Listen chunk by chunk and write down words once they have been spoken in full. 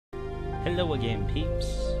Hello again,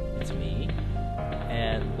 peeps. It's me,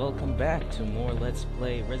 and welcome back to more Let's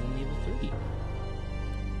Play Resident Evil 3.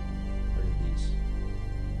 What are these?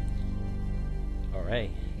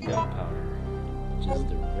 Alright, gunpowder, which is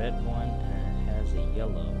the red one, and it has a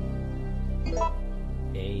yellow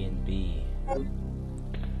A and B,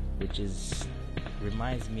 which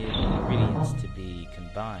reminds me of ingredients to be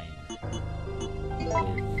combined with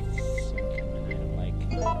some kind of item like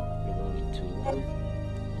reloading tool.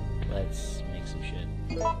 Let's make some shit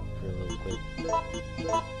for a little quick. Make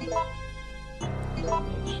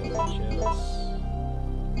shotgun shells.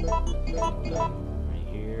 Right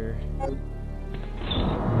here.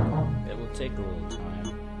 It will take a little time.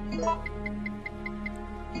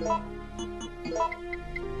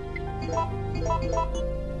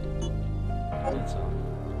 That's all.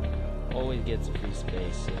 Always gets a free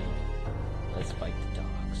space, so let's fight the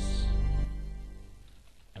dogs.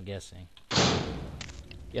 I'm guessing.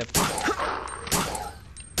 Yep. Come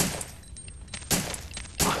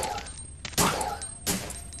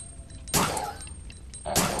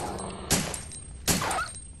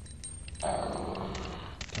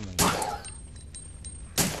on.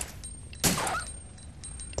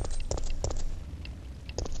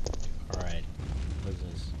 Alright. What is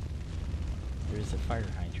this? There's a fire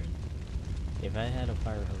hydrant. If I had a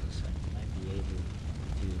fire hose, I might be able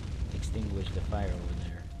to extinguish the fire over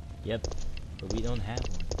there. Yep. But we don't have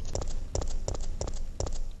one.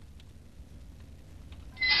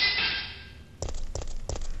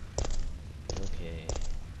 Okay.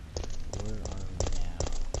 Where are we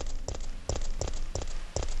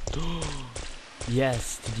now?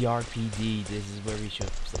 Yes, to the RPD. This is where we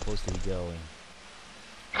should supposed to be going.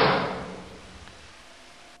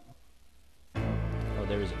 Oh,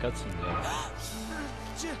 there is a cutscene there.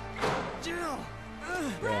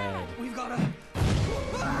 Red. We've got a...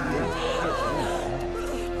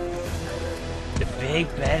 The big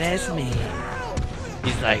badass man.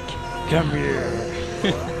 He's like, come here.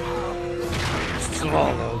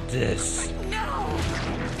 Swallow this.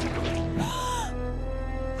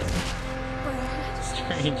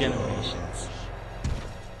 Strange animations.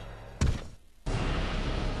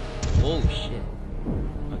 Oh shit.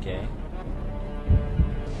 Okay.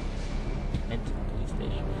 Enter the police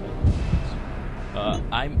station.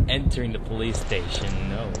 I'm entering the police station.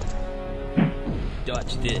 No.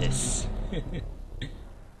 Dodge this.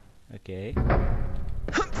 Okay.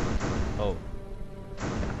 Oh.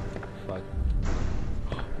 Fuck.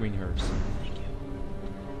 Green herbs. Thank you.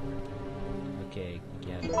 Okay,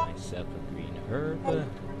 get myself a green herb.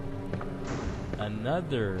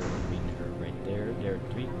 Another green herb right there. There are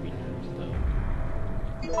 3 green herbs though.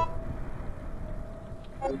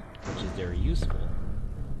 Which is very useful.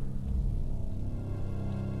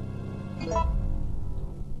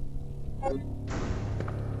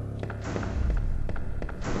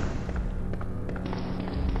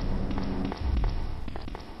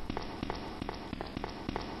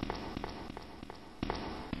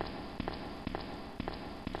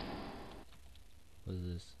 What is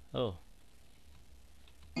this? Oh.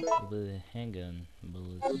 The handgun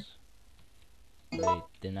bullets. Wait,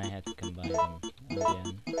 then I have to combine them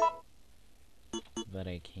again. But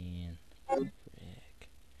I can. Frick.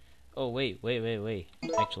 Oh, wait.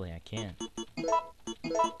 Actually, I can't.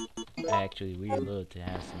 I actually reload to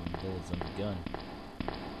have some bullets on the gun.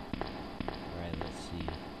 Alright, let's see.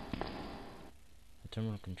 The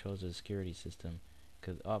terminal controls the security system.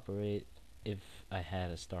 Could operate if I had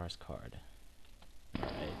a STARS card.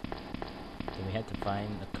 Alright. Then we had to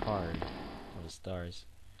find a card of the STARS.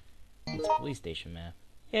 It's a police station map.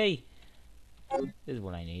 Yay! This is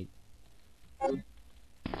what I need.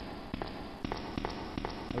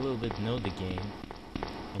 A little bit know the game.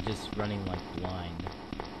 I'm just running like blind.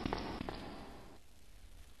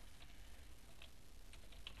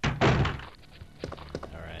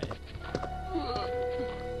 Alright.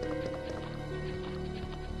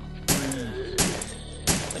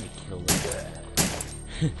 Let me kill this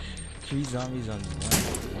guy. 3 zombies on one of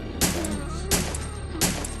the guns.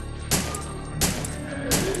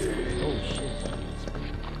 Oh shit, zombies.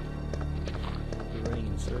 They're running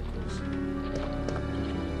in circles.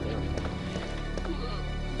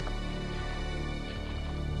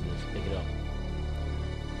 Pick it up.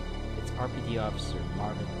 It's RPD Officer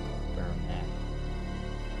Marvin Baronet.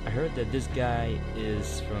 I heard that this guy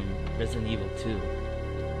is from Resident Evil 2.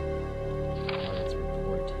 Let's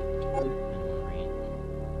report.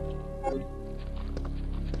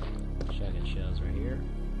 Shotgun shells right here.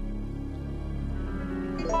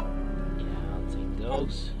 Yeah, I'll take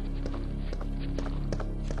those.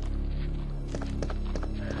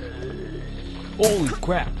 Holy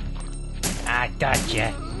crap! I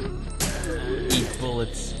gotcha!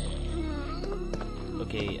 bullets.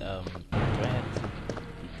 Okay, do I have to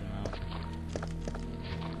beat them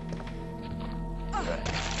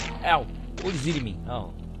out? Ow! What is eating me?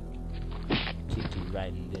 Oh. Kicked you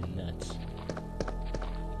right in the nuts.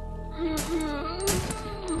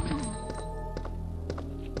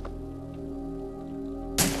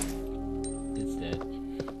 It's dead.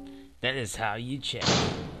 That is how you check.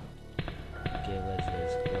 Okay, what's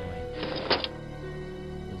this going?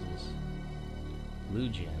 What's this? Blue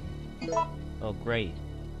gem. Oh, great.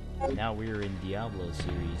 Now we're in Diablo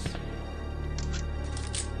series.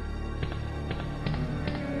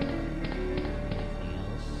 Anything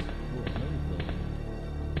else? Oh, another building.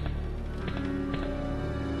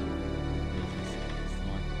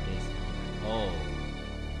 Oh.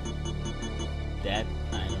 That,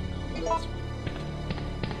 I don't know about this one.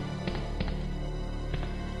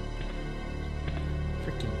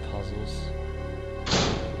 Freaking puzzles.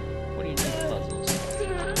 What do you need puzzles?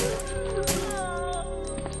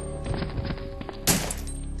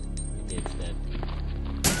 Okay, it's dead.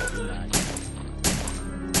 Nice.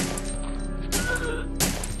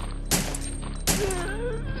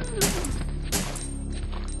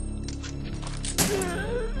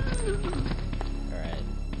 Alright.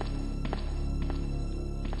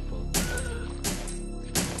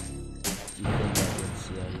 You think I didn't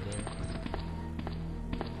see how you there?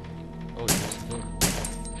 Oh, you're still.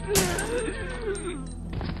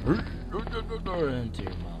 Into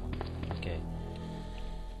your mouth. Okay.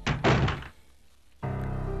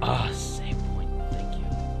 Ah, save point. Thank you.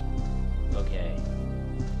 Okay.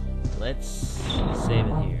 Let's save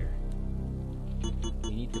it here. We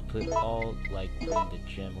need to put all, like, put the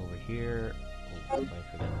gem over here. Oh, I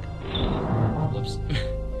forgot. Whoops.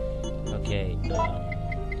 Okay, got,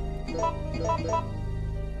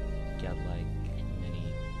 like, many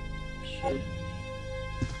shit in me.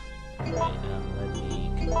 Alright, let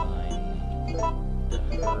me combine the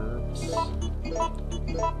herbs.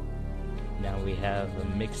 Now we have a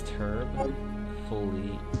mixed herb,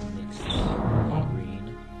 fully mixed green.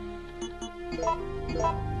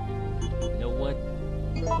 You know what?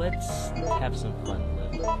 Let's have some fun,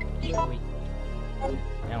 shall we?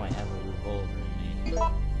 Now I have a revolver in me.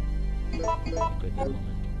 Good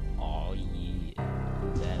woman. Oh yeah,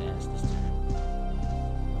 badass this time.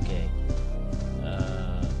 Okay.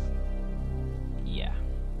 Yeah.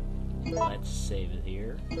 Let's save it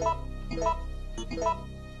here.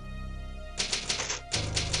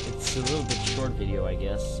 It's a little bit short video, I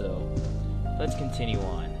guess, so let's continue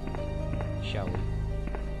on, shall we?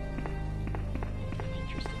 Anything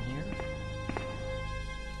interesting here?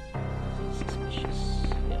 Nothing suspicious.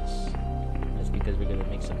 Yes. That's because we're gonna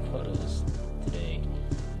make some photos today.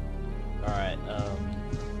 Alright, I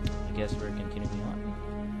guess we're continuing on,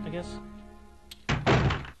 I guess?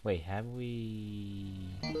 Wait, have we...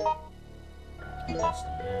 That's the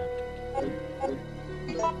map.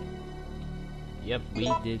 Yep,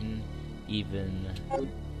 we didn't even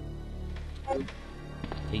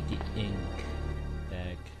take the ink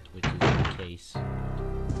back, which is the case.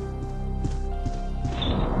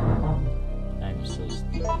 I'm so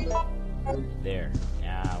stupid. There,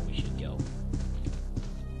 now we should go.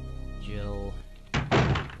 Jill.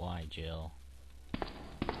 Why, Jill?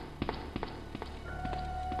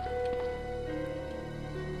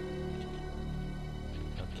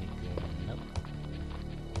 Okay, going up.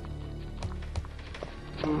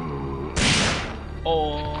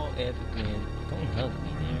 Oh, epic win. Don't hug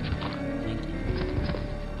me there. Thank you.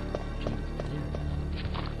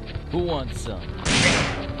 Who wants some?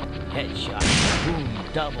 Headshot. Boom.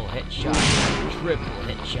 Double headshot. Triple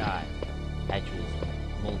headshot. Actually, it's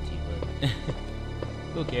multi, but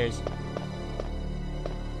who cares?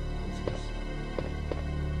 What's this?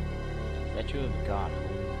 Statue of God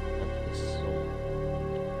holding up his soul.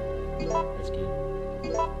 That's cute.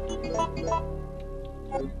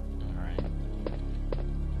 Alright.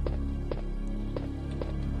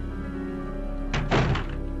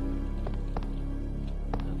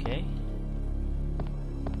 Okay.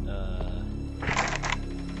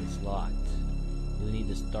 It's locked. You'll need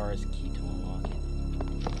the star's key to unlock it.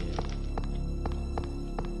 Okay.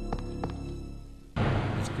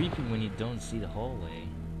 It's creepy when you don't see the hallway.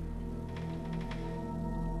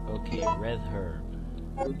 Okay, red herb.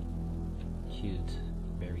 Cute.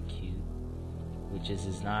 Very cute. Which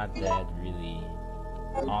is not that really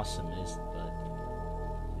awesomest, but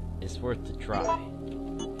it's worth the try.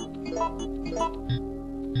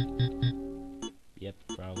 Yep,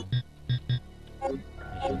 problem. I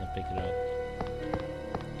shouldn't have picked it up.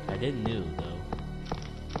 I didn't know, though.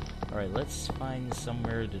 Alright, let's find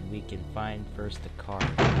somewhere that we can find first the card.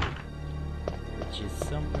 Which is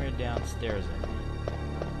somewhere downstairs, I think.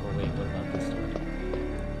 Oh wait, what about this door?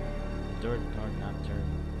 The door not turn.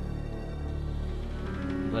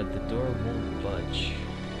 But the door won't budge.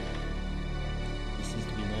 This is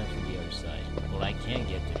to be known from the other side. Well, I can't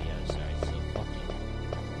get to the other side, so fuck it.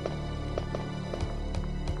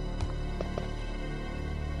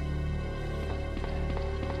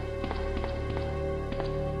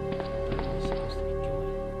 Where are we supposed to be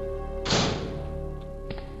going?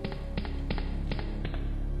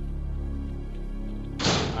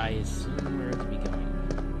 I assume where to be going.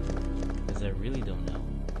 Because I really don't know.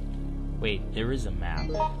 Wait, there is a map.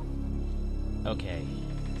 Okay,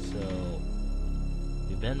 so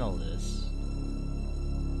we've been all this.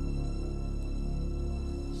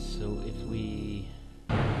 So if we...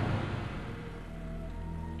 I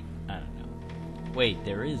don't know. Wait,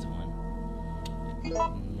 there is one.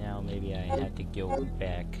 Now maybe I have to go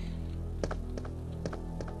back.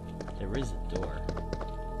 There is a door.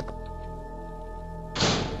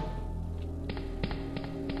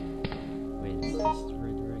 Wait, is this the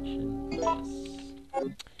right direction? Yes.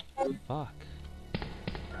 Fuck. I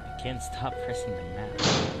can't stop pressing the map.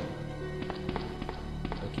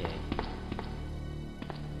 Okay.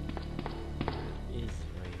 It is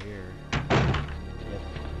right here. Yep.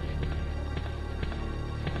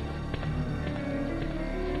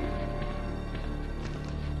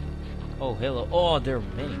 Oh, hello. Oh, there are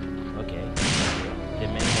many. Okay. There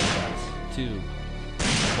are many headshots. 2.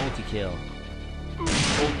 Multi-kill.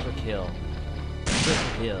 Ultra kill.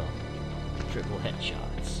 Triple kill. Triple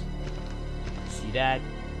headshots. See that?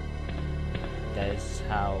 That is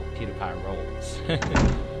how PewDiePie rolls.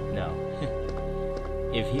 No.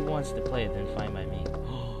 If he wants to play it, then fine by me.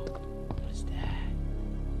 What is that?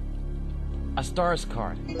 A stars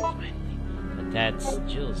card. Finally. But that's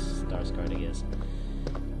Jill's stars card, I guess.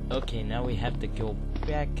 Okay, now we have to go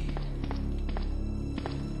back.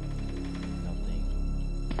 Nothing.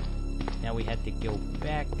 Now we have to go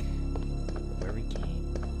back where we came.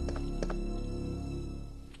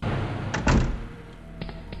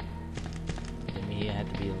 It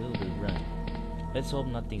had to be a little bit run. Let's hope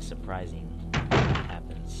nothing surprising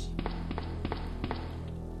happens.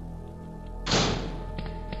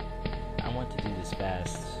 I want to do this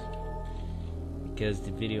fast because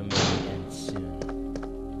the video may end soon.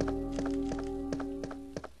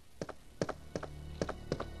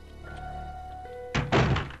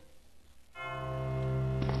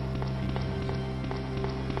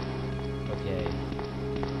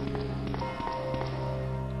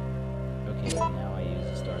 Okay, now I use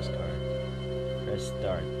the stars card. Press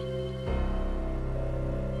start.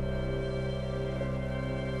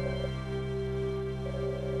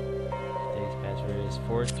 Today's password is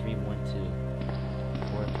 4312.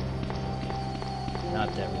 4312. Okay. Not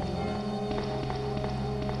that one.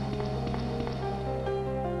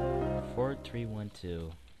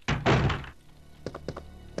 4312.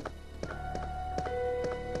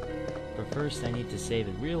 But first I need to save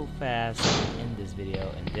it real fast in this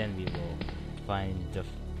video, and then we will find the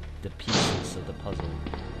pieces of the puzzle.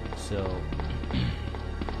 So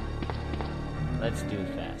let's do it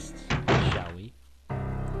fast, shall we?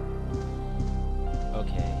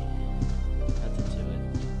 Okay, nothing to it.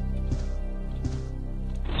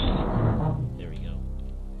 There we go.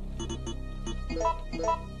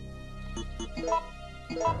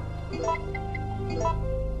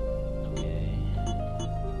 Okay.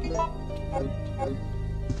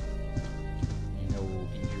 No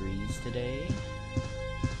injuries today.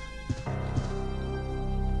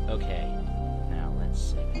 Okay, now let's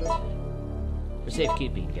save it. For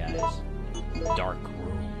safekeeping, guys. Dark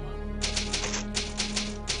room.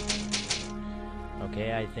 Okay,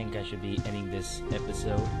 I think I should be ending this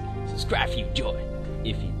episode. Subscribe if you enjoyed.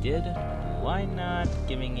 If you did, why not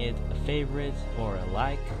giving it a favorite or a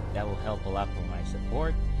like? That will help a lot for my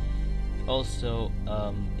support. Also,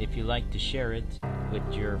 if you like to share it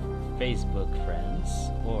with your Facebook friends,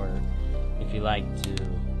 or if you like to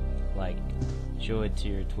show it to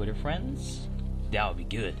your Twitter friends, that would be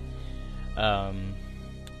good.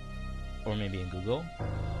 Or maybe in Google.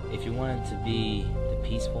 If you want it to be the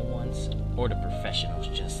peaceful ones or the professionals,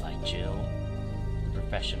 just like Jill, the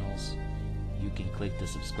professionals, you can click the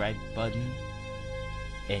subscribe button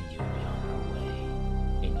and you'll be on your way,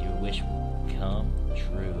 and your wish will come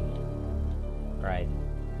true.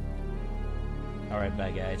 Alright,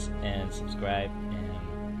 bye guys, and subscribe,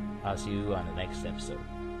 and I'll see you on the next episode.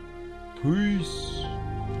 Peace!